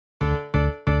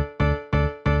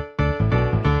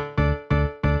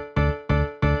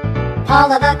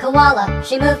Paula the koala,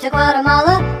 she moved to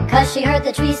Guatemala, cause she heard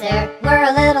the trees there were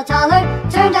a little taller.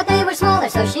 Turned out they were smaller,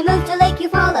 so she moved to Lake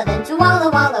Eufaula, then to Walla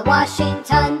Walla,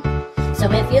 Washington. So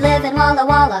if you live in Walla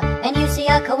Walla and you see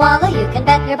a koala, you can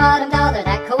bet your bottom dollar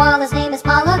that koala's name is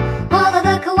Paula. Paula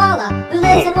the koala, who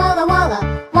lives in Walla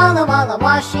Walla, Walla Walla,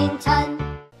 Washington.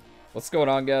 What's going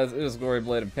on, guys? It is Glory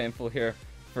Bladed Painful here.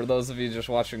 For those of you just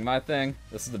watching my thing,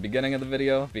 this is the beginning of the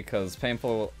video because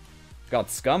Painful got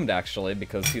scummed actually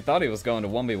because he thought he was going to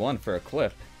 1v1 for a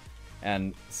clip.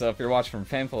 And so if you're watching from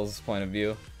Painful's point of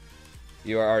view,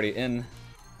 you are already in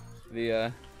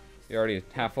the you're already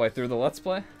halfway through the Let's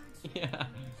Play. Yeah.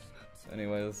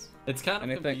 Anyways, it's kind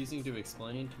of confusing to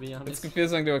explain, to be honest. It's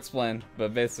confusing to explain,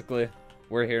 but basically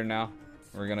we're here now.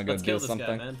 We're gonna go do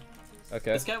something. Guy, man.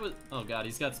 Okay. This guy was. Oh god,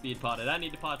 he's got speed potted. I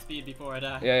need to pot speed before I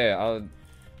die. Yeah.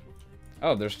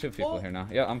 Oh, there's two people here now.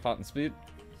 Yeah, I'm potting speed.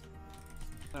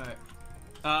 All right.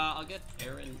 I'll get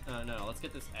Aaron. No, let's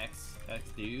get this X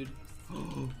dude.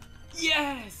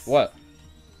 Yes. What?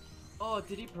 Oh,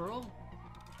 did he pearl?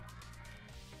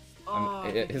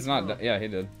 He's not. Yeah, he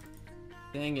did.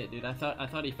 Dang it, dude! I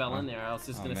thought he fell in there. I was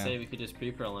just gonna say we could just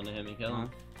pre-pearl into him and kill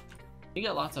him. You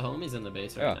got lots of homies in the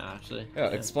base right now, actually. Yeah,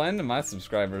 explain to my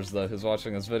subscribers though, who's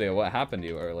watching this video, what happened to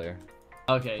you earlier.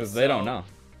 Okay. Because they don't know.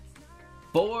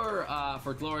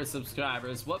 For Glory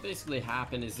subscribers, what basically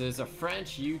happened is there's a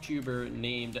French YouTuber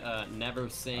named Never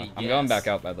Say Yes. I'm going back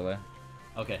out, by the way.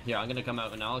 Okay, here I'm gonna come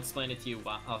out and I'll explain it to you.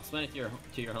 I'll explain it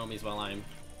to your homies while I'm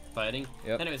fighting.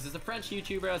 Yep. Anyways, there's a French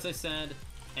YouTuber, as I said,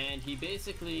 and he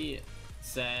basically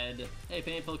said, "Hey,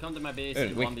 Painful, come to my base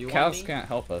and 1v1 Cows me." can't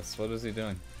help us. What is he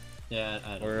doing? Yeah,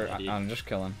 I don't know. I'm just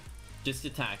killing. Just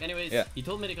attack. Anyways, he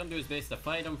told me to come to his base to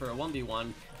fight him for a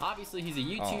 1v1. Obviously, he's a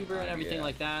YouTuber and everything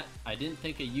like that. I didn't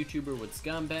think a YouTuber would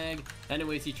scumbag.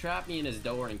 Anyways, he trapped me in his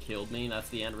door and killed me. That's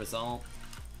the end result.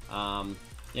 Yeah,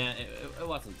 it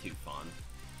wasn't too fun.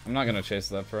 I'm not gonna chase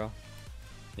that pro.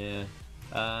 Yeah.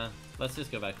 Let's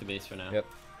just go back to base for now. Yep.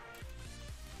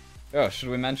 Oh, should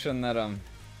we mention that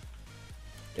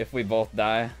if we both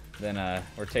die, then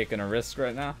we're taking a risk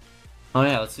right now? Oh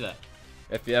yeah, let's do that.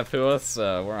 If you F2 us,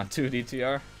 we're on 2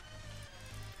 DTR.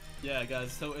 Yeah,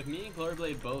 guys, so if me and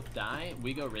Glorblade both die,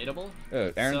 we go raidable.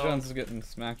 Oh, Aaron Jones is getting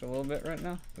smacked a little bit right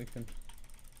now. We can...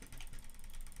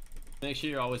 Make sure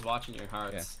you're always watching your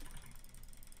hearts.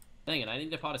 Yeah. Dang it, I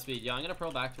need to pot a speed. Yeah, I'm gonna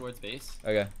pearl back towards base.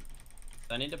 Okay.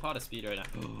 I need to pot a speed right now.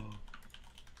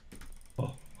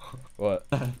 Oh. What?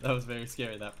 That was very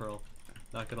scary, that pearl.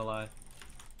 Not gonna lie.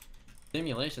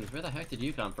 Simulations, where the heck did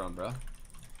you come from, bro?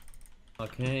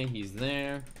 Okay, he's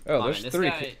there. Oh, there's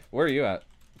three. Where are you at,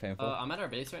 Painful? I'm at our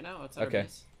base right now. What's our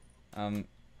base?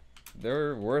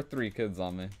 There were 3 kids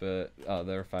on me, but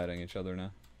they're fighting each other now.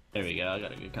 There we go. I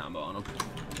got a good combo on them.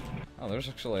 Oh, there's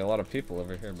actually a lot of people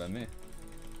over here by me.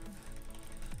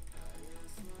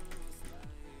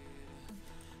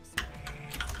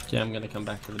 Yeah, I'm gonna come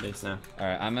back to the base now.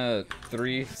 Alright, I'm at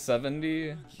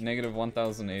 370, negative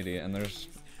 1080, and there's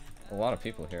a lot of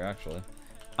people here actually.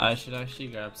 I should actually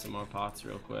grab some more pots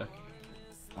real quick.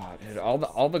 Oh, dude,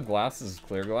 all the glass is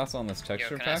clear glass on this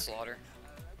texture can pack. I slaughter?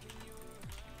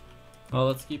 Oh,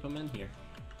 let's keep them in here.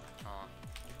 Oh.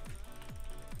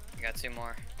 I got 2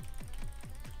 more.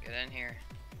 Get in here.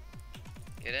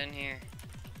 Get in here.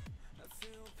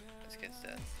 This kid's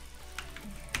dead.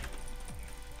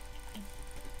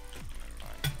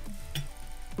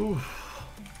 Oof.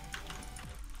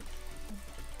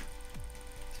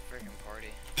 It's a freaking party.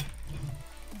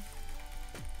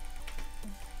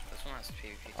 This one has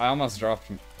PvP. I almost dropped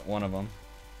one of them.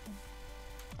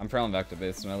 I'm prowling back to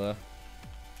base now though.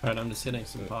 Alright, I'm just hitting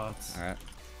some pots. Alright.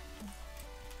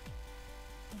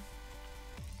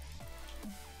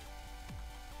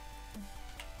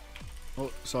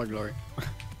 Oh, sorry, Glory.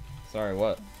 Sorry,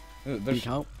 what? Need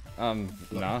help? No.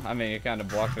 I mean, you kind of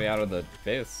blocked me out of the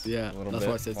base. Yeah, a little that's bit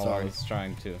why I said while sorry. I was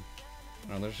trying to.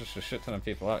 No, there's just a shit ton of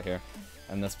people out here,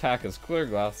 and this pack is clear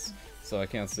glass, so I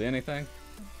can't see anything.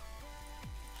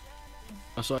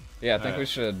 I'm sorry. Yeah, I think we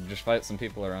should just fight some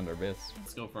people around our base.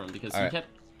 Let's go for him because he kept.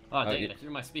 Oh, dang it! I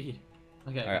threw my speed.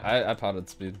 Okay. Alright, I potted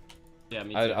speed. Yeah,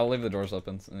 me too. I'll leave the doors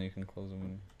open, and you can close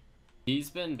them.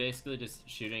 He's been basically just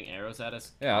shooting arrows at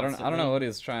us. Yeah, I don't know what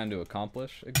he's trying to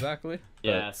accomplish exactly.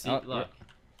 Yeah, see, look.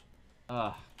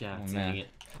 Oh, god dang it.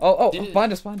 Oh,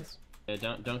 behind us. Yeah,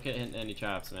 don't get hit in any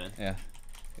traps, man. Yeah.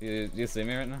 You see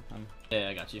me right now? Yeah,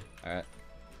 I got you. Alright.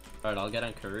 Alright, I'll get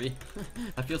on Curry.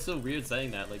 I feel so weird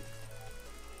saying that, like.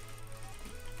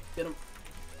 Get him.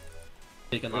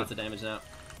 Taking lots of damage now.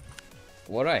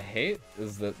 What I hate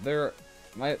is that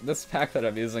this pack that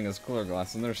I'm using is cooler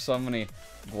glass, and there's so many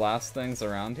glass things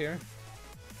around here.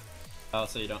 Oh,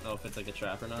 so you don't know if it's like a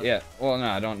trap or not? Yeah. Well, no,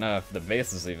 I don't know if the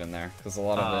base is even there because a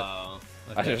lot of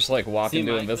it. Okay. I just like walk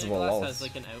into invisible walls. Has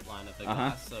like an outline of the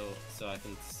glass, so I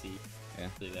can see. Yeah.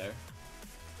 There.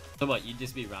 So what? You'd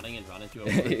just be running and run into a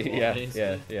yeah, base,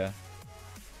 yeah, yeah.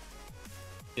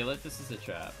 I feel like this is a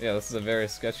trap. Yeah, this is a very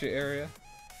sketchy area.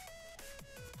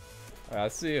 Alright, I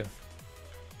see you.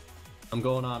 I'm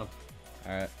going on him.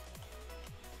 Alright.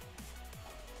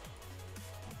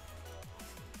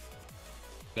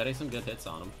 Getting some good hits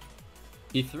on him.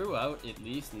 He threw out at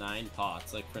least 9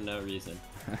 pots, like, for no reason.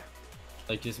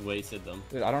 Like, just wasted them.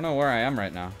 Dude, I don't know where I am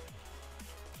right now.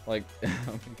 Like,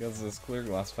 because of this clear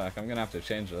glass pack, I'm gonna have to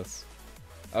change this.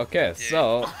 Okay,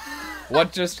 so,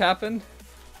 what just happened?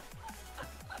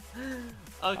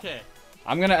 Okay.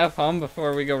 I'm gonna F-home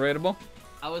before we go raidable.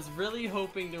 I was really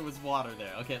hoping there was water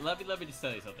there. Okay, let me just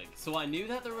tell you something. So I knew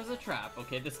that there was a trap.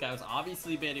 Okay, this guy was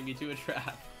obviously baiting me to a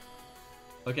trap.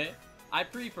 Okay, I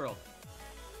pre-pearl.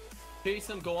 Chase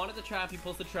him, go onto the trap, he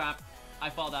pulls the trap. I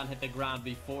fall down, hit the ground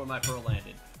before my pearl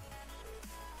landed.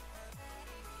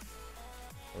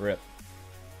 Rip.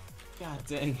 God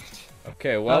dang it.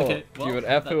 Okay, well, if you would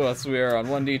F-who us, we are on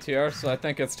 1 DTR, so I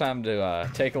think it's time to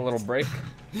take a little break.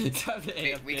 We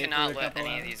cannot let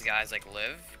any of these guys like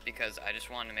live because I just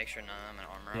wanted to make sure none of them had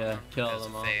armor on them. Kill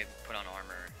them all. If they put on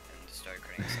armor and just start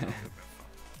creating stuff.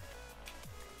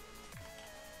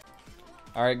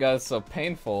 Alright guys, so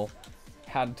Painful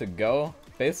had to go.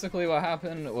 Basically what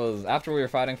happened was after we were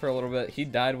fighting for a little bit, he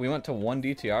died. We went to 1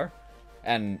 DTR,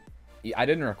 and I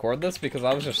didn't record this because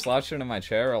I was just slouching in my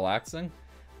chair relaxing,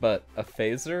 but a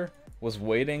phaser was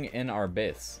waiting in our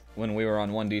base when we were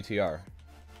on 1 DTR.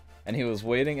 And he was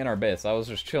waiting in our base. I was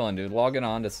just chilling, dude, logging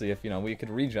on to see if, you know, we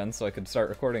could regen so I could start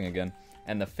recording again.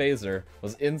 And the phaser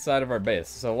was inside of our base.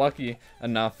 So lucky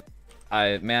enough,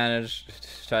 I managed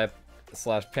to type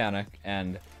 /panic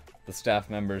and the staff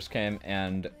members came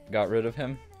and got rid of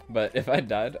him. But if I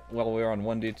died while we were on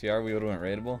 1 DTR, we would have went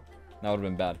raidable. That would have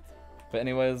been bad. But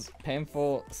anyways,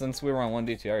 Painful, since we were on 1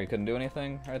 DTR, he couldn't do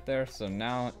anything right there. So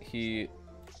now he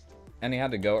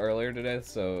had to go earlier today,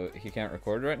 so he can't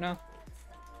record right now.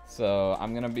 So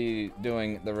I'm gonna be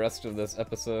doing the rest of this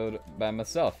episode by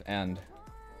myself, and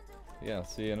yeah, I'll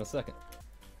see you in a second.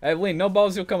 Hey, Lean, no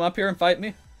balls, you'll come up here and fight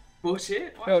me?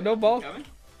 Bullshit. Yo, no balls.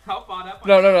 How far up?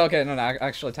 No, okay, no,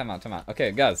 actually, time out.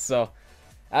 Okay, guys, so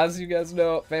as you guys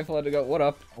know, Painful had to go. What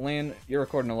up, Lean? You're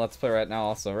recording a Let's Play right now,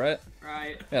 also, right?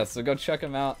 Right. Yeah, so go check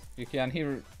him out if you can. He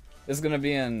is gonna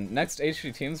be in next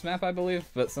HG Teams map, I believe,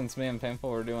 but since me and Painful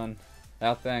were doing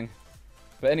that thing.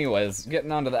 But anyways,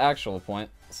 getting on to the actual point,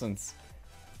 since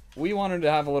we wanted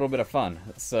to have a little bit of fun,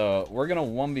 so we're gonna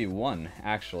 1v1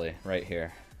 actually right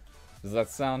here. Does that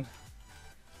sound?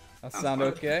 Sound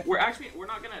okay? We're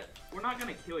not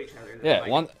gonna kill each other. Though. Yeah,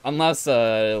 like, unless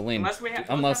Lean no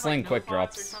quick pots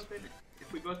drops. Or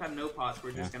if we both have no pots,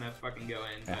 we're just gonna fucking go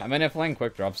in. Yeah, I mean, if Lean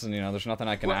quick drops, then you know, there's nothing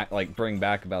I can like bring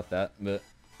back about that. But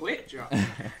quick drop.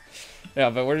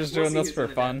 Yeah, but we're just doing this for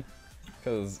fun.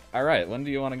 Cause all right, when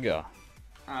do you want to go?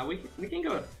 We can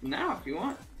go now if you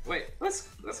want. Wait, let's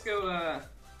go.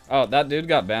 Oh, that dude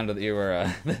got banned that you were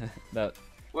that.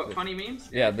 What funny memes?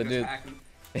 Yeah, the dude.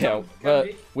 Yeah, but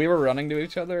we were running to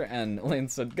each other, and Lane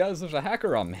said, "Guys, there's a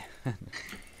hacker on me,"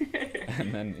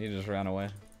 and then he just ran away.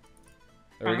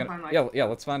 Are we gonna... Yeah,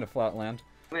 let's find a flat land.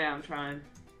 Yeah, I'm trying.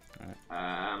 All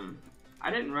right.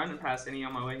 I didn't run past any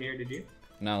on my way here. Did you?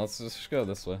 No, let's just go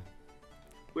this way.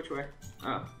 Which way?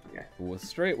 Oh, okay.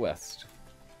 Straight west.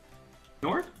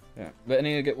 North? Yeah, but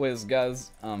anyways,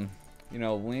 guys, you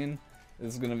know, Lean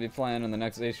is gonna be playing in the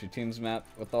next HG Teams map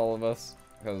with all of us.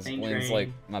 Because Lean's like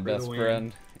my best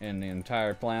friend in the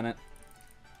entire planet.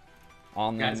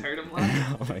 On the... Guys heard him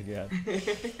laugh? Oh my god.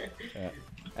 Yeah.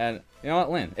 And you know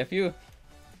what, Lean?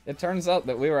 It turns out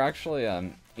that we were actually,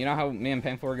 you know how me and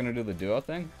Painful were gonna do the duo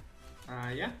thing?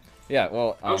 Yeah. Yeah,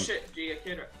 well, oh shit, G, a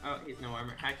kid. Oh, he's no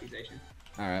armor. Accusation.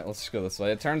 Alright, let's just go this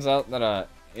way. It turns out that,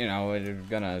 you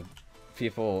know,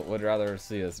 people would rather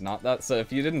see us not that. So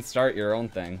if you didn't start your own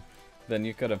thing, then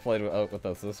you could have played with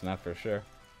us this map for sure.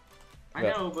 I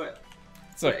know, but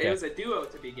it was a duo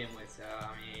to begin with, so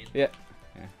I mean. Yeah.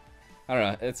 I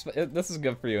don't know. This is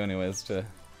good for you, anyways, to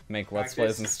make Let's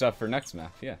Plays and stuff for next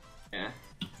map. Yeah. Yeah.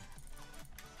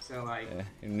 So like. Yeah,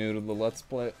 you're new to the Let's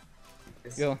Play.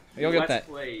 You'll get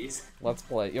that. Let's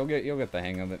Play. You'll get the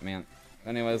hang of it, man.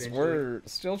 Anyways, we're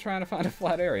still trying to find a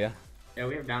flat area. Yeah,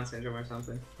 we have Down syndrome or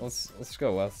something. Let's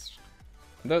go west.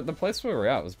 The place where we're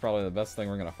at was probably the best thing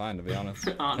we're gonna find, to be honest.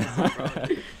 Honestly,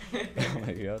 probably. Oh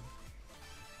my god.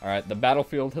 Alright, the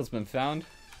battlefield has been found.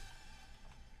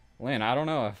 Lane, I don't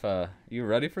know if you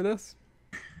ready for this?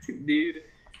 Dude,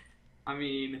 I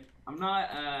mean, I'm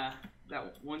not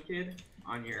that one kid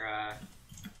on your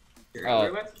the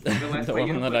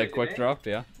one that I quick dropped,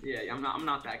 yeah. Yeah, I'm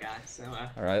not that guy. So.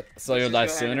 All right. So you'll die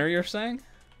sooner, you're saying?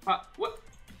 What?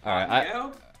 All right.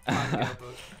 All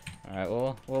right.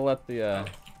 We'll let the.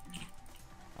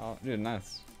 Oh, dude,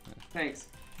 nice. Thanks.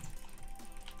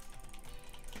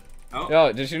 Oh.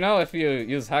 Yo, did you know if you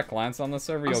use HcSquads on the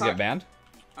server, you'll get banned?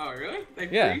 Oh, really? They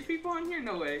freeze people on here?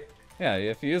 No way. Yeah,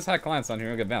 if you use HcSquads on here,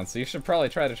 you'll get banned. So you should probably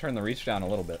try to turn the reach down a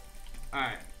little bit.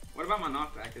 Alright. What about my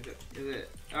knockback? Is it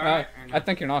alright? I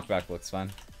think your knockback looks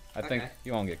fine. I think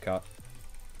you won't get caught.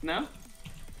 No?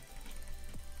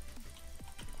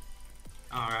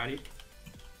 Alrighty.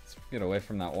 Let's get away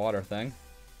from that water thing.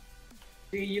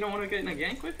 You don't want to get in a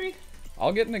gank with me?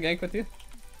 I'll get in a gank with you.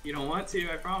 You don't want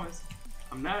to, I promise.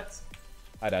 I'm nuts.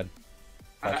 I died.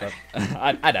 I died.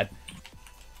 I died.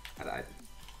 I died.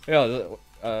 Yeah,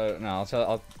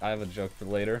 no, I have a joke for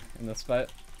later in this fight.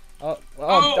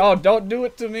 Oh, don't do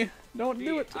it to me. Don't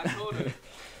do it. I told him.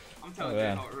 I'm telling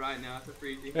you right now, it's a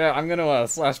freebie. Yeah, I'm gonna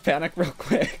slash panic real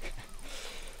quick.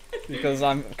 Because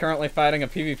I'm currently fighting a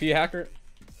PvP hacker.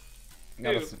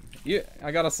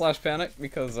 I gotta slash panic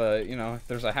because, you know, if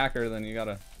there's a hacker, then you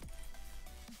gotta...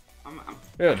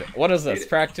 Dude, what is this?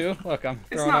 Prac 2? Look, I'm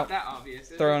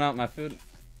throwing out my food.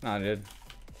 Nah, dude.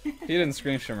 If you didn't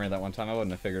screen shimmer that one time, I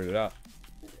wouldn't have figured it out.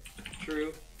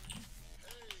 True.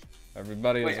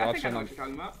 Everybody is watching. I think I know what you're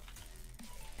talking about.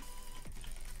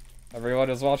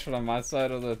 Everybody's watching on my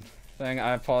side of the thing.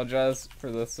 I apologize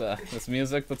for this this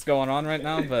music that's going on right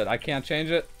now, but I can't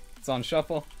change it. It's on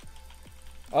shuffle.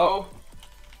 Oh.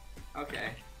 Okay.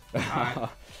 Alright.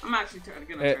 I'm actually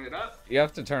gonna turn it up. You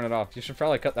have to turn it off. You should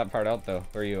probably cut that part out though,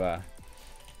 where you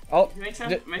Oh,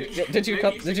 did you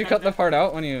cut the part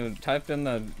out when you typed in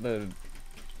the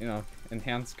you know,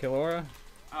 enhanced kill aura?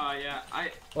 Oh yeah,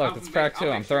 Look, it's Prac 2.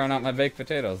 I'm throwing out my baked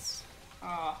potatoes.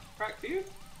 Prac 2?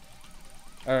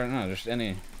 Or no, just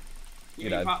any. You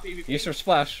died. Use your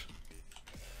splash.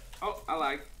 Oh, I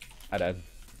lied. I died.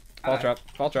 Fall trap.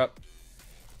 Fall trap.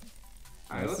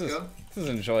 Alright, let's go. This is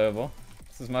enjoyable.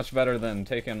 This is much better than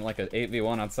taking like an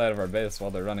 8v1 outside of our base while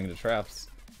they're running into traps.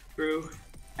 True.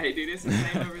 Hey, dude, it's the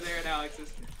same over there at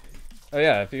Alex's. Oh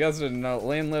yeah, if you guys didn't know,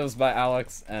 Lane lives by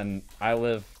Alex, and I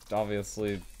live,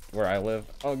 obviously, where I live.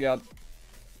 Oh god.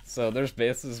 So there's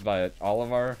bases by all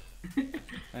of our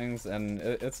things, and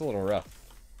it's a little rough.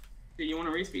 Do you want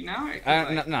to respeed now?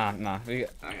 Nah.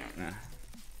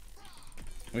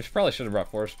 We probably should have brought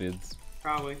 4 speeds.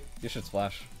 Probably. You should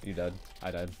splash. You died.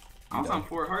 I died. I was on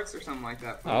 4 hearts or something like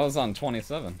that. I was on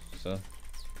 27, so.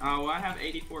 Oh, well, I have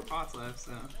 84 pots left,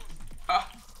 so.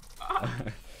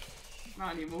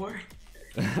 Not anymore.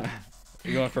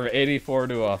 You're going from 84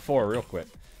 to 4 real quick.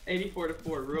 84 to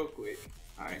 4 real quick.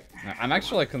 Alright. I'm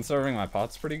actually conserving my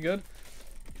pots pretty good.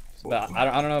 But I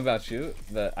don't know about you,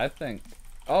 but I think...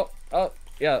 Oh,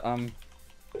 yeah, I'm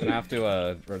gonna have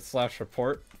to slash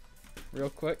report real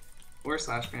quick. Or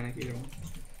slash panic, either one.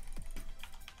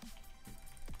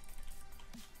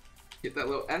 Get that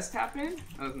little S tap in?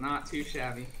 That was not too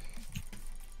shabby.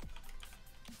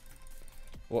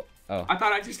 What? Oh. I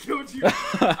thought I just killed you.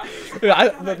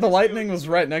 The lightning was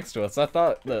right next to us. I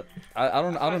thought that I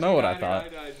don't know what I thought. I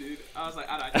died, dude. I was like,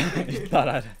 I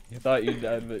died. you thought you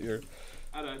died, but you're.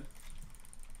 I died.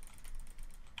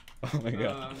 Oh my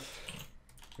god.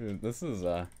 Dude, this is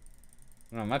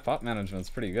no, my pop management's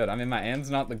pretty good. I mean, my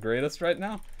aim's not the greatest right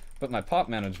now, but my pop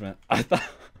management, I thought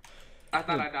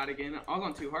I died again. I was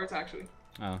on 2 hearts actually.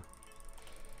 Oh.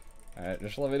 Alright,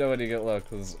 just let me know when you get low,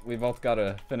 because we both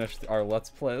gotta finish our Let's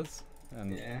Plays,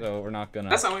 and so we're not gonna...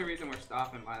 That's the only reason we're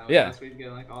stopping, by the way. Yeah. Unless we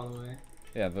go, like, all the way.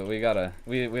 Yeah, but we gotta...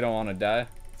 We don't want to die,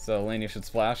 so Lane, you should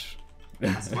splash.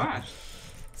 Splash.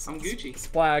 I'm Gucci.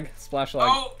 Splash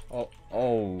like... Oh!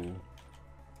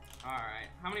 Alright,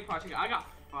 how many pots you got? I got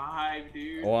 5,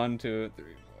 dude. 1, 2, 3,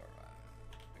 4,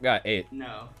 5. Got 8.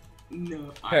 No.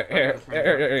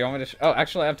 Here, you want me to... Oh,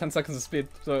 actually, I have 10 seconds of speed,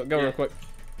 so go real quick.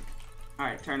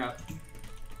 Alright, turn up.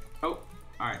 Oh,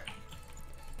 alright.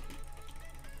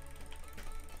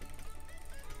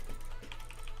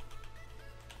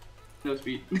 No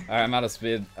speed. Alright, I'm out of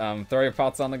speed. Throw your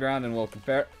pots on the ground and we'll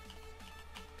compare.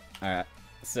 Alright,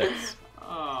 6.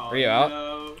 Oh, Are you out?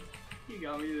 No. You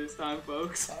got me this time,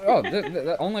 folks. Oh,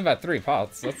 only by 3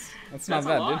 pots. That's not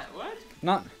bad, dude. What?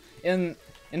 Not in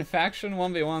faction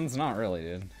 1v1s. Not really,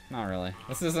 dude. Not really.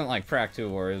 This isn't like Prac 2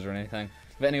 Warriors or anything.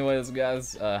 But anyways,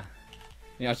 guys,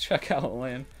 you know, check out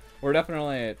Lane. We're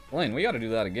definitely Lane. We got to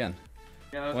do that again.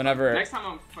 Yeah. Whenever. Next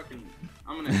time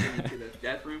I'm gonna take you to the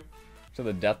death room. To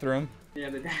the death room. Yeah,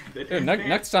 the death. Dude,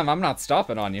 next time I'm not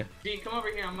stopping on you. G, come over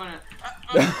here. I'm gonna.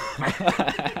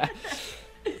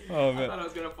 Oh man. I thought I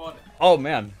was gonna fall. Oh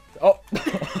man. Oh.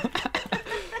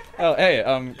 Oh, hey,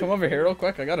 come over here real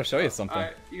quick. I gotta show you something.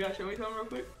 Alright, you gotta show me something real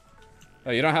quick? Oh,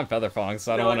 you don't have feather falling,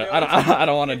 so I don't want to. I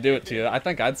don't want to do it to you. I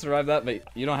think I'd survive that, but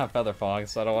you don't have feather falling,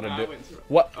 so I don't want to do it.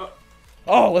 What?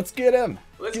 Oh, let's get him.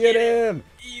 Let's get him.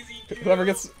 Easy. Dude. Whoever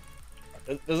gets.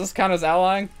 Does this count as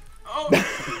allying? Oh.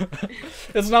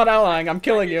 It's not allying. I'm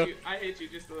killing you. I hate you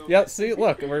just a little. Yeah. See,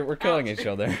 look, we're killing each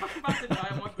other. I'm about to die.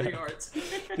 I'm on 3 hearts. Do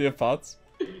you have pots?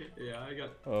 Yeah, I got.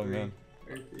 Oh 3. man.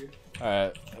 Right there. All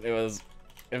right. It was.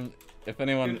 If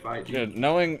anyone,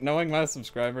 knowing my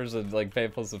subscribers and like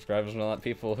faithful subscribers and all that,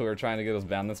 people who are trying to get us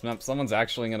banned this map, someone's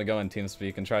actually gonna go in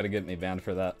TeamSpeak and try to get me banned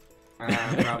for that.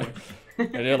 Probably.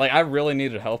 Dude, like I really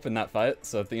needed help in that fight,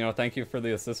 so you know, thank you for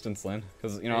the assistance, Lane.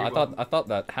 Because you know, I thought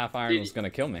that half iron was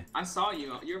gonna kill me. I saw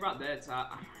you. You're about dead, so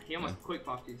he almost quick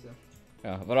popped you. So.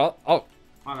 Yeah,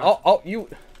 but you.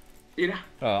 Dude,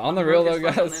 on the real though,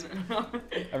 guys,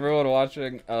 everyone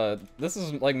watching, this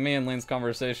is like me and Lane's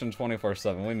conversation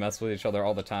 24/7. We mess with each other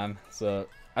all the time, so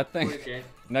I think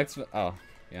next. Oh,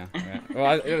 yeah.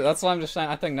 Well, that's why I'm just saying.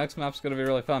 I think next map's gonna be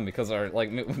really fun because our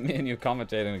me and you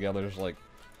commentating together is like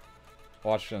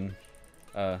watching.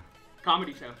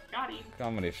 Comedy show. Got him.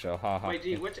 Comedy show. Haha. Wait,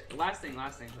 G. Last thing.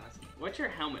 What's your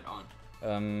helmet on?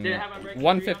 Did it have a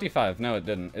 155. No, it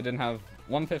didn't. It didn't have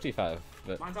 155.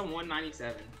 But mine's on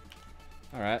 197.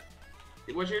 Alright.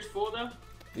 Was yours full though?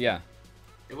 Yeah.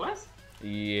 It was?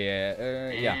 Yeah.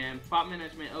 Yeah. And pop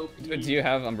management OP. Do you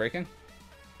have unbreaking?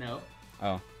 No.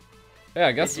 Oh. Yeah,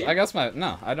 I guess my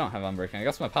I don't have unbreaking. I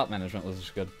guess my pop management was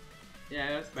just good.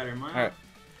 Yeah, that's better than mine. Alright.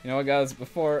 You know what, guys?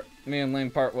 Before me and Lane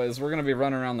part ways, we're gonna be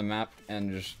running around the map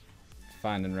and just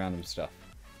finding random stuff.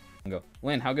 And go.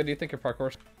 Lane, how good do you think your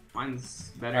parkour is?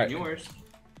 Mine's better than yours.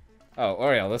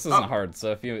 Oh yeah, this isn't hard.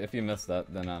 So if you missed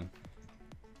that, then I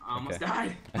almost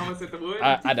died. I almost hit the wood.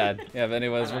 I died. Yeah, but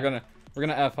anyways, we're gonna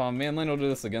F on. Me and Lane will do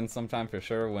this again sometime for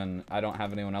sure when I don't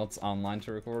have anyone else online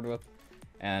to record with.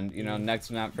 And you know,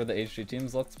 next map for the HG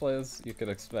teams Let's Plays, you could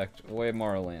expect way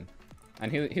more Lane.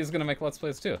 And he's gonna make Let's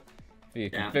Plays too. If he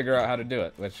can figure out how to do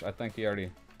it, which I think he already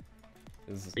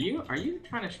is. Are you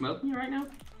trying to smoke me right now?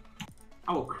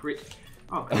 I will crit.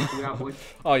 Oh, you out, boy.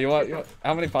 Oh, you want?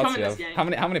 How many pots do you have?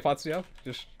 How many pots do you have?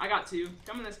 Just. I got 2.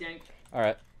 Come in this gang. All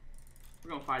right.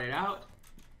 We're gonna fight it out.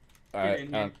 All right.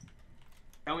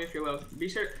 Tell me if you're low. Be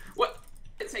sure. What?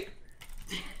 It's like.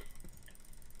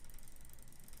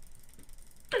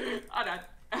 I died.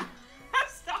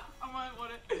 Stop. I might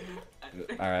want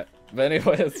it. All right. But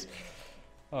anyways.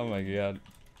 Oh my god.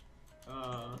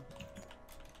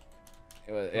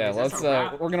 Yeah. Let's.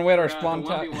 We're gonna wait our spawn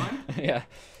time. Yeah.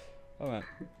 Oh man.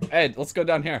 Hey, let's go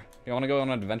down here. You want to go on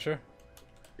an adventure?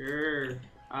 Sure.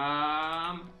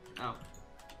 Oh.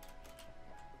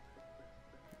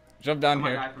 Jump down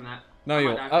here. Die from that. No,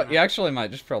 you actually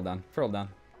might. Just pearl down. Pearl down.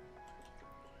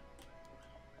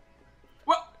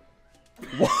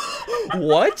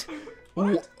 What?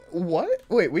 What? What?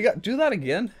 Wait, we got do that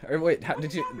again? Or wait,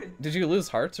 did you lose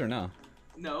hearts or no?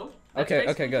 No. Okay,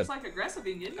 good. Just like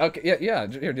aggressively, didn't you? Okay, yeah.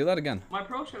 Here, do that again. My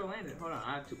pearl should have landed. Hold on,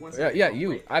 I have to. One second. Yeah,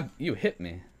 you hit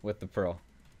me with the pearl.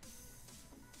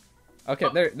 Okay,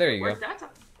 there you go.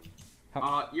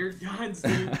 You're done,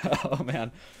 dude. Oh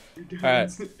man. You're done.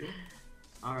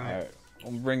 All right.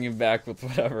 We'll bring you back with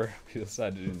whatever we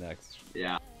decide to do next.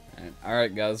 Yeah.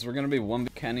 Alright guys, we're gonna be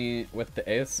 1v Kenny with the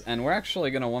ace, and we're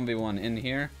actually gonna 1v1 in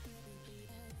here.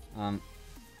 We're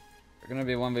gonna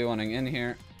be 1v1ing in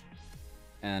here.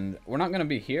 And we're not gonna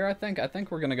be here, I think. I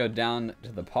think we're gonna go down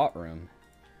to the pot room.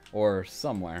 Or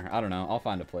somewhere. I don't know. I'll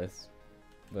find a place.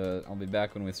 But I'll be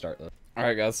back when we start this.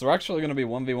 Alright guys, so we're actually gonna be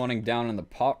 1v1ing down in the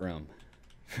pot room.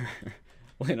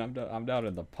 Wait, I'm down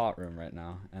in the pot room right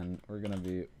now. And we're gonna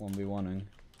be 1v1ing.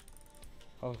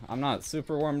 Oh, I'm not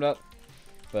super warmed up.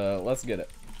 But let's get it.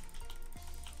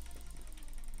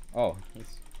 Oh.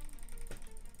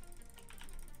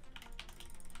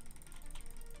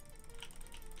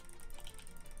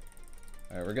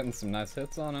 Alright, we're getting some nice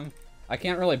hits on him. I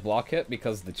can't really block hit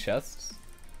because the chests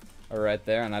are right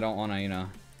there, and I don't want to, you know,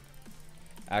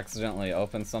 accidentally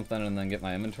open something and then get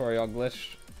my inventory all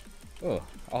glitched. Oh,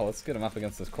 let's get him up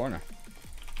against this corner.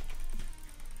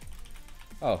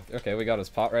 Oh, okay, we got his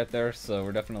pot right there, so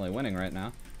we're definitely winning right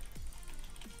now.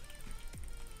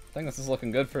 I think this is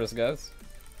looking good for us guys,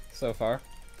 so far.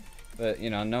 But, you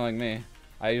know, knowing me,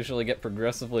 I usually get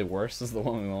progressively worse as the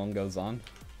 1v1 goes on.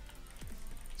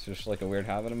 It's just like a weird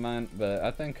habit of mine, but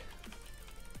I think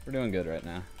we're doing good right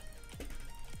now.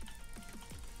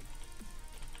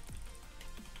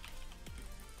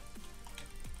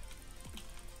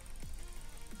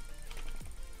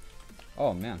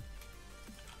 Oh, man.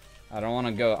 I don't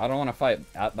want to fight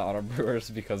at the auto brewers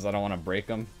because I don't want to break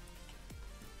them.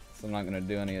 So I'm not going to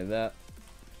do any of that.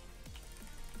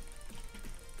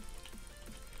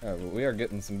 Alright, but we are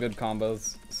getting some good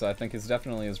combos, so I think he's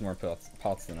definitely used more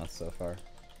pots than us so far.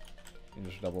 He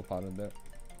just double potted there.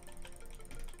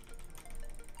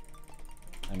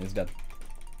 And he's dead.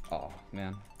 Oh,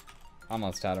 man.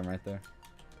 Almost had him right there.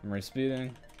 I'm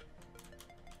respeeding.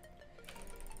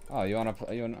 Oh,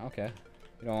 okay.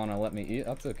 You don't want to let me eat?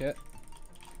 That's okay.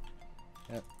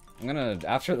 Yep. I'm gonna,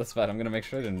 after this fight, I'm gonna make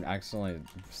sure I didn't accidentally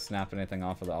snap anything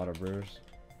off of the auto brewers.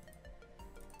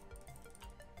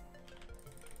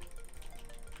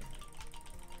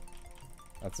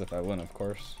 That's if I win, of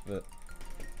course, but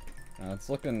it's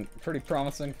looking pretty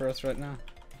promising for us right now.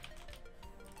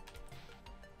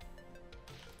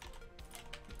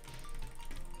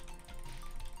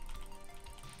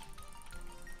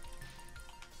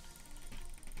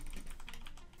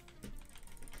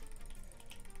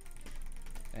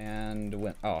 And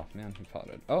win. Oh, man, he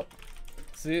potted. Oh,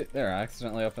 see, there, I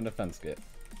accidentally opened a fence gate.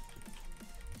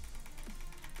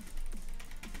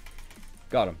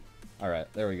 Got him.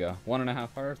 Alright, there we go.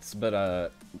 1.5 hearts,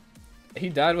 but he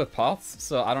died with pots,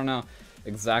 so I don't know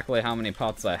exactly how many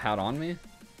pots I had on me. I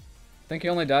think he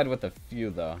only died with a few,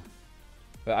 though.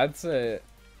 But I'd say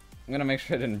I'm gonna make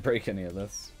sure I didn't break any of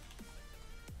this.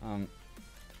 That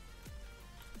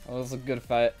was a good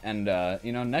fight, and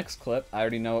you know, next clip, I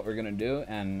already know what we're gonna do,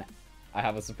 and I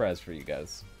have a surprise for you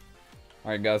guys.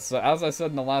 Alright guys, so as I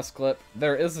said in the last clip,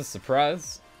 there is a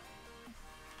surprise.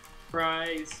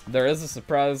 There is a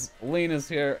surprise. Lean is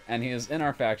here, and he is in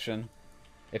our faction.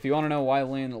 If you want to know why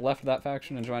Lean left that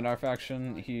faction and joined our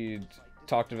faction, he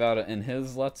talked about it in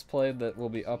his Let's Play that will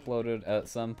be uploaded at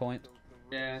some point.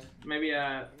 Yeah, maybe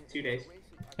 2 days.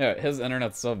 Yeah, his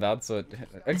internet's so bad, so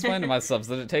explain to my subs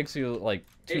that it takes you like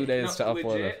 2 days to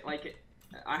upload it. Like,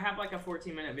 I have like a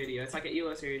 14-minute video. It's like an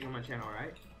ELO series on my channel,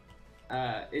 right?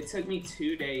 It took me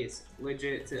 2 days,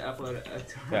 legit, to upload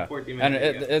a 14-minute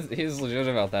video. And he's legit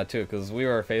about that too, because we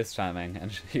were FaceTiming,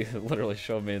 and he literally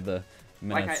showed me the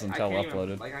minutes until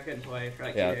uploaded. I couldn't play for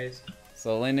like 2 days.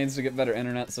 So Lane needs to get better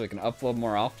internet so we can upload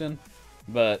more often.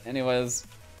 But anyways,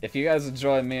 if you guys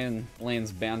enjoy me and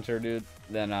Lane's banter, dude,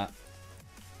 then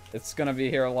it's gonna be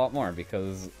here a lot more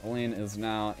because Lane is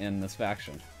now in this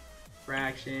faction.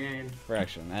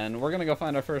 Fraction, and we're gonna go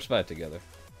find our first fight together.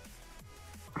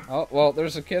 Oh, well,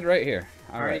 there's a kid right here.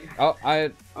 Alright.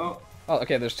 Oh,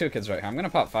 okay, there's 2 kids right here. I'm gonna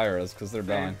pop fire arrows because they're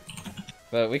bowing.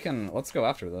 But let's go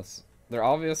after this. They're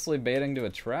obviously baiting to a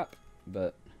trap,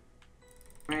 but...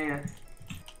 Man.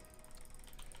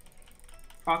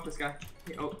 Pop this guy.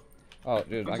 Oh,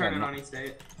 dude, I'm turning on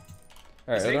Estate.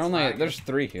 Alright, there's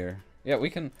 3 here. Yeah, we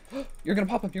can... You're gonna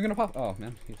pop him, you're gonna pop... Oh,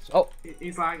 man.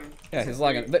 He's lagging. Yeah, he's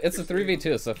lagging. It's a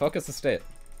 3v2, so focus Estate.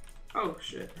 Oh,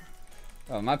 shit.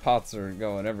 Oh, my pots are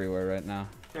going everywhere right now.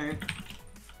 Okay.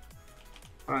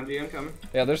 Hold on, dude, I'm coming.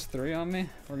 Yeah, there's 3 on me.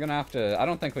 We're gonna have to... I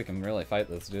don't think we can really fight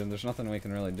this, dude. There's nothing we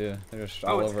can really do. They're just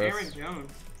all over us. Oh, it's Aaron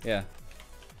Jones. Yeah.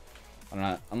 I don't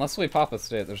know. Unless we pop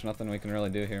Estate, there's nothing we can really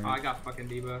do here, man. Oh, I got fucking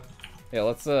debuff. Yeah,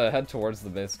 let's head towards the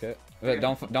base kit. But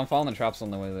don't fall in the traps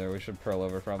on the way there. We should pearl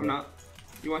over, probably. I'm not.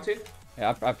 You want to?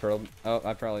 Yeah, I pearled. Oh,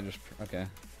 I probably just... Okay.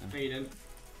 Yeah. No, you didn't.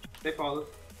 They followed.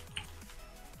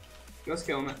 Let's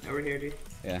kill him over here, dude.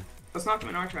 Yeah. Let's knock him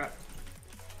in our trap.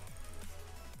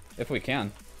 If we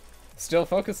can. Still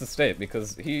focus Estate,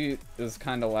 because he is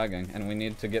kind of lagging, and we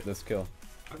need to get this kill.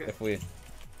 Okay. If we...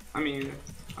 I mean,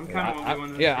 I'm kind of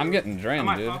doing this. Yeah, I'm getting drained,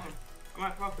 dude. I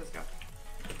might pop this guy.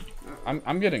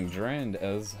 I'm getting drained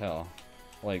as hell.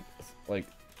 Like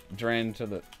drained to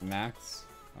the max.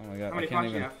 Oh my god, how many I can't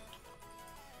even... You have?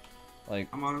 Like...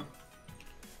 I'm on him.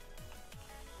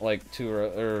 Like 2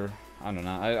 or... I don't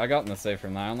know. I got in the safe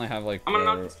room now. I only have like... I'm gonna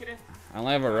knock this kid in. I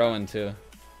only have a row and 2.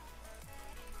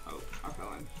 Oh, I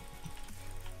fell in.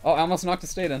 Oh, I almost knocked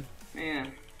Estate in.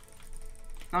 Man.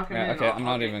 Knock him in. Okay, I'm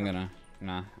not even gonna...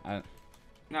 Nah.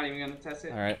 Not even gonna test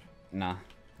it? Alright, nah.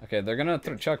 Okay, they're gonna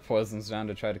chuck poisons down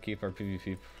to try to keep our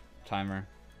PvP timer.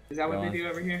 Is that what they do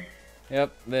over here?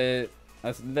 Yep, they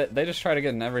just try to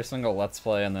get in every single Let's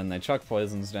Play, and then they chuck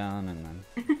poisons down, and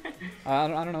then... I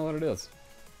don't know what it is.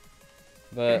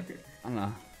 But, I don't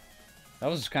know. That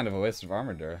was just kind of a waste of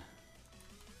armor dura.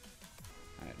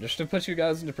 Alright, just to put you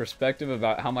guys into perspective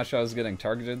about how much I was getting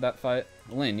targeted that fight.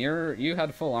 Lynn, you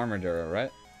had full armor dura,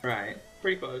 right? Right.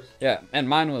 Pretty close. Yeah, and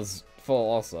mine was full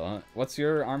also. What's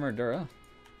your armor dura?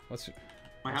 What's your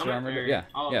armor dura?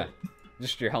 Yeah.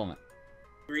 Just your helmet.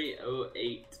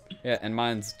 308. Yeah, and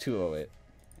mine's 208.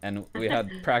 And we had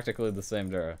practically the same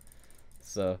dura.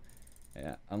 So,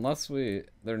 yeah, unless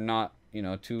they're not you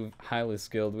know, too highly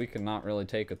skilled. We cannot really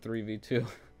take a 3v2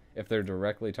 if they're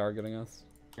directly targeting us.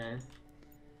 Okay.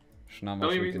 There's not The much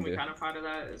only we reason can we do. kind of fought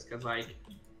that is because, like,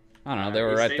 I don't know, they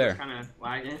were right there. kind of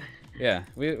lagging. Yeah,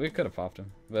 we could have popped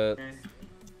him, but Okay.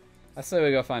 I say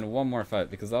we go find one more fight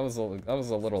because that was a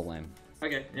little lame.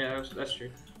 Okay, yeah, that's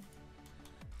true.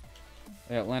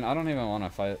 Yeah, Lynn, I don't even want to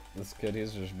fight this kid.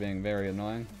 He's just being very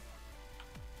annoying.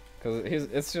 Cause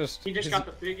he just got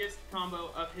the biggest combo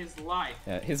of his life.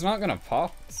 Yeah, he's not gonna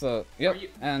pop. So yep,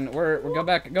 and we're go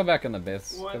back in the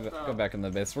base. Go back in the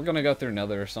base. We're gonna go through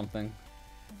Nether or something.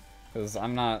 Cause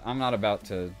I'm not about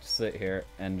to sit here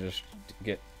and just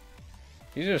get.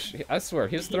 I swear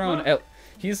he's thrown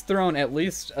at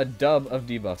least a dub of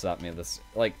debuffs at me.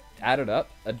 Added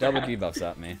up a dub of debuffs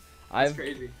at me. That's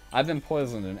crazy. I've been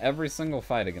poisoned in every single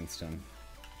fight against him.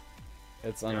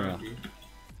 It's unreal.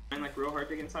 And like real hard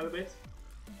to get inside the base.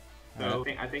 So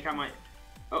I think I might.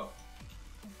 Oh,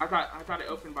 I thought it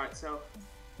opened by itself.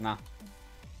 Nah.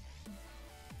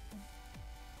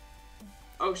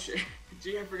 Oh shit!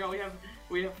 Gee, I forgot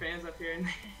we have fans up here, and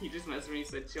he just messaged me. He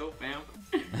said, "Chill, fam."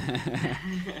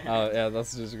 Oh yeah,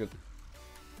 that's just good.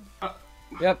 Oh.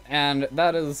 Yep, and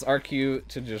that is our cue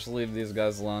to just leave these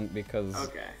guys alone because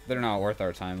they're not worth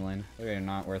our time, Lane. They're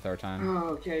not worth our time.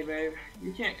 Oh, okay, babe.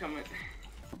 You can't come in.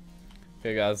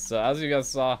 Okay, guys, so as you guys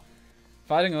saw,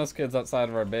 fighting those kids outside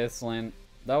of our base lane,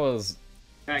 that was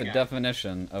the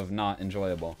definition of not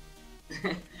enjoyable.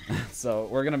 So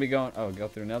we're going to be going... Oh, go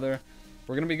through Nether.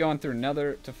 We're going to be going through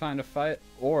Nether to find a fight,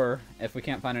 or if we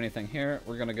can't find anything here,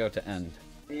 we're going to go to End.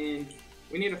 And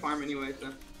we need a farm anyway, so...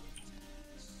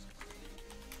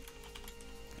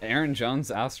 Aaron Jones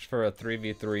asked for a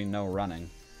 3v3 no running.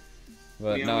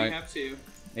 But we no, only have 2.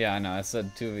 Yeah, I know, I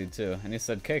said 2v2, and he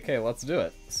said, KK, let's do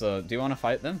it. So, do you want to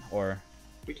fight them, or?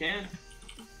 We can.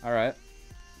 Alright.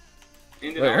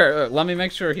 Wait, let me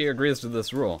make sure he agrees to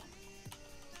this rule.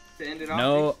 To end it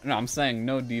off? No, I'm saying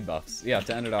no debuffs. Yeah,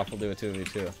 to end it off, we'll do a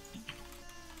 2v2.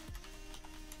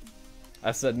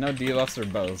 I said no debuffs or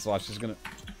bows. Watch, he's gonna...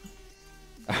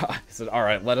 He said,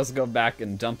 alright, let us go back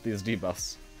and dump these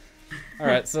debuffs.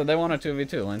 Alright, so they want a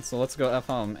 2v2, Link, so let's go F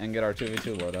home and get our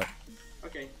 2v2 load up.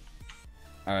 Okay.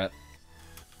 Alright.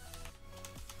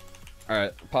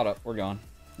 Alright, pot up, we're going.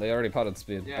 They already potted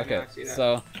speed. Yeah, okay, no, I see that.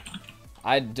 So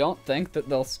I don't think that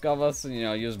they'll scub us and, you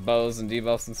know, use bows and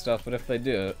debuffs and stuff, but if they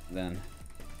do, then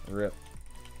rip.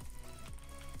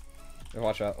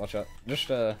 Watch out, watch out.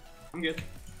 Just, I'm good.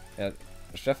 Yeah,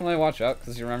 just definitely watch out,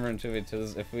 because you remember in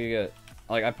 2v2s, if we get,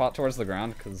 like, I pot towards the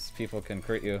ground, because people can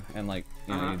crit you, and, like,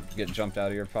 you know, you get jumped out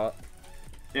of your pot.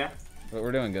 Yeah. But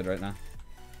we're doing good right now.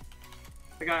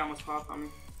 The guy almost popped on me.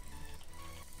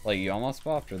 Like, you almost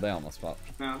popped, or they almost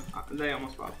popped? No, they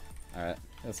almost popped. Alright.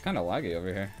 It's kind of laggy over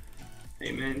here.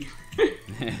 Hey, man.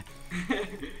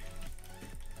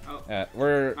 Oh, yeah,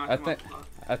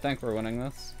 I think we're winning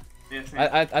this. Yeah,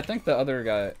 I think the other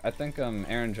guy,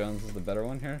 Aaron Jones is the better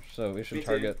one here, so we should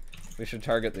target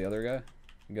the other guy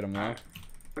and get him low.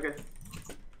 Okay.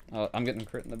 Oh, I'm getting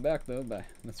crit in the back though by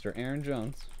Mr. Aaron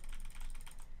Jones.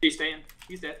 He's staying.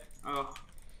 He's dead. Oh.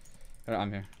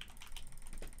 I'm here.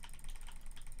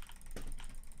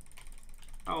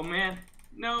 Oh man,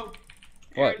 no.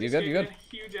 What? You good? You good?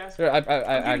 Huge ass. Here, I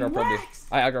aggro pulled you.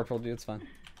 I aggro pulled you. It's fine.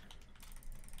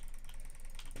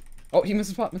 Oh, he missed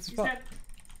his spot. Missed his spot.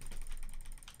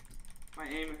 My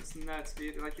aim is nuts,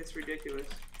 dude. Like it's ridiculous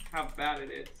how bad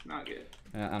it is. It's not good.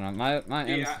 Yeah, I don't know. My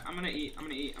aim. Yeah, I'm gonna eat. I'm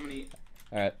gonna eat. I'm gonna eat.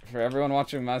 All right, for everyone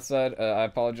watching my side, I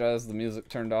apologize. The music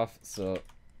turned off, so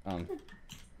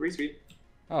Respeed.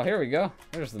 Oh, here we go.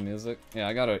 There's the music. Yeah,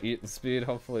 I gotta eat the speed.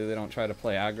 Hopefully they don't try to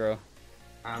play aggro.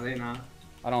 They not.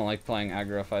 I don't like playing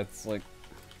aggro fights. Like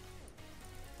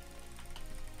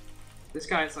this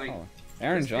guy's like. Oh,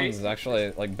 Aaron Jones is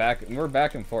actually like we're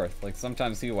back and forth. Like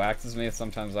sometimes he waxes me,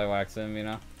 sometimes I wax him. You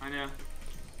know. I know.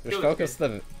 Just focus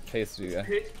the pasty guy.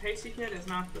 Pasty kid is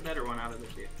not the better one out of the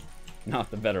two.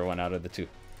 Not the better one out of the two.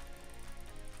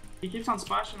 He keeps on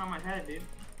splashing on my head, dude.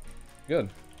 Good.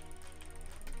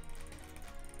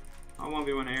 I'll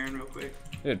 1v1 Aaron real quick.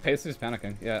 Dude, Pasty's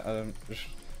panicking. Yeah,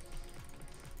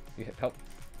 you help.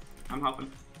 I'm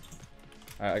helping.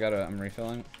 Alright, I'm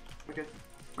refilling. Okay,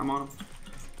 I'm on him.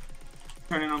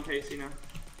 Turning on Pasty now.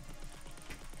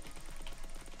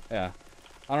 Yeah.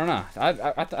 I don't know.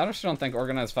 I just don't think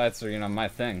organized fights are, you know, my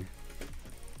thing.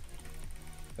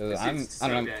 I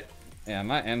don't know. Yeah,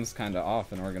 my aim's kind of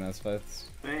off in organized fights.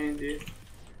 Man, dude.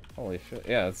 Holy shit.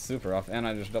 Yeah, it's super off, and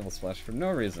I just double splashed for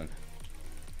no reason.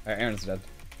 Alright, Aaron's dead.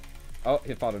 Oh,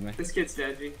 he potted me. This kid's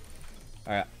dead, G.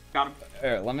 Alright. Got him.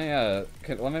 Alright, let me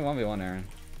 1v1 Aaron.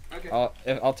 Okay.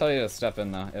 I'll tell you to step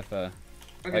in though if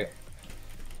Okay.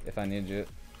 if I need you.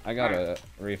 I got a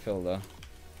refill though.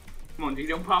 Come on, dude,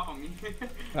 don't pop on me.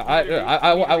 No,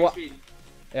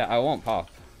 yeah, I won't pop.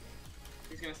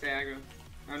 He's gonna stay aggro.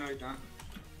 Oh no, he's not.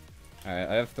 Alright,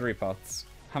 I have 3 pots.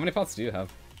 How many pots do you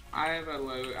have? I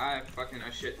have fucking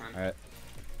a shit ton. Alright.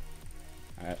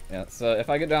 Alright, yeah, so if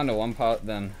I get down to 1 pot,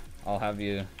 then I'll have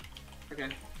you, Okay.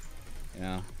 you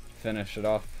know, finish it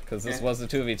off. Because this was a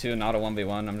 2v2, not a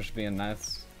 1v1. I'm just being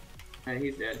nice. Alright,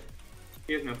 he's dead.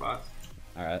 He has no pots.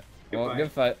 Alright. Good Well, fight.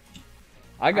 good fight.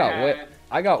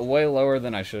 I got way lower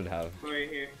than I should have. Right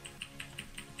here.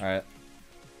 Alright.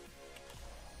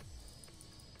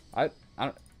 I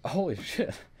don't. Holy shit.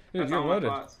 Dude, That's you're all my loaded.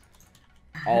 pots.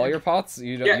 All your pots?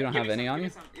 You don't Give have me any some, on give you? me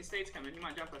some. His state's coming. He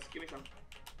might jump us. Give me some.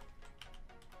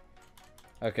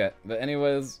 Okay, but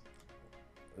anyways,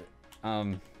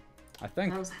 I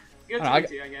think That was good I to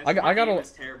meet you, I guess. I My got aim a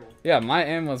was terrible. yeah. My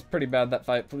aim was pretty bad that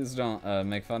fight. Please don't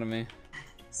make fun of me.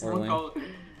 Someone Orlean. called.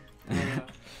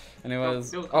 Anyways,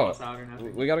 Don't call us out or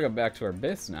nothing. we gotta go back to our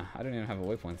base now. I didn't even have a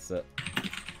waypoint set.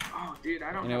 Oh, dude,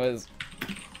 I don't. Anyways,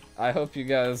 I hope you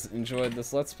guys enjoyed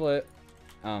this Let's Play,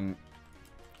 and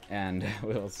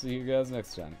we'll see you guys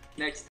next time. Next.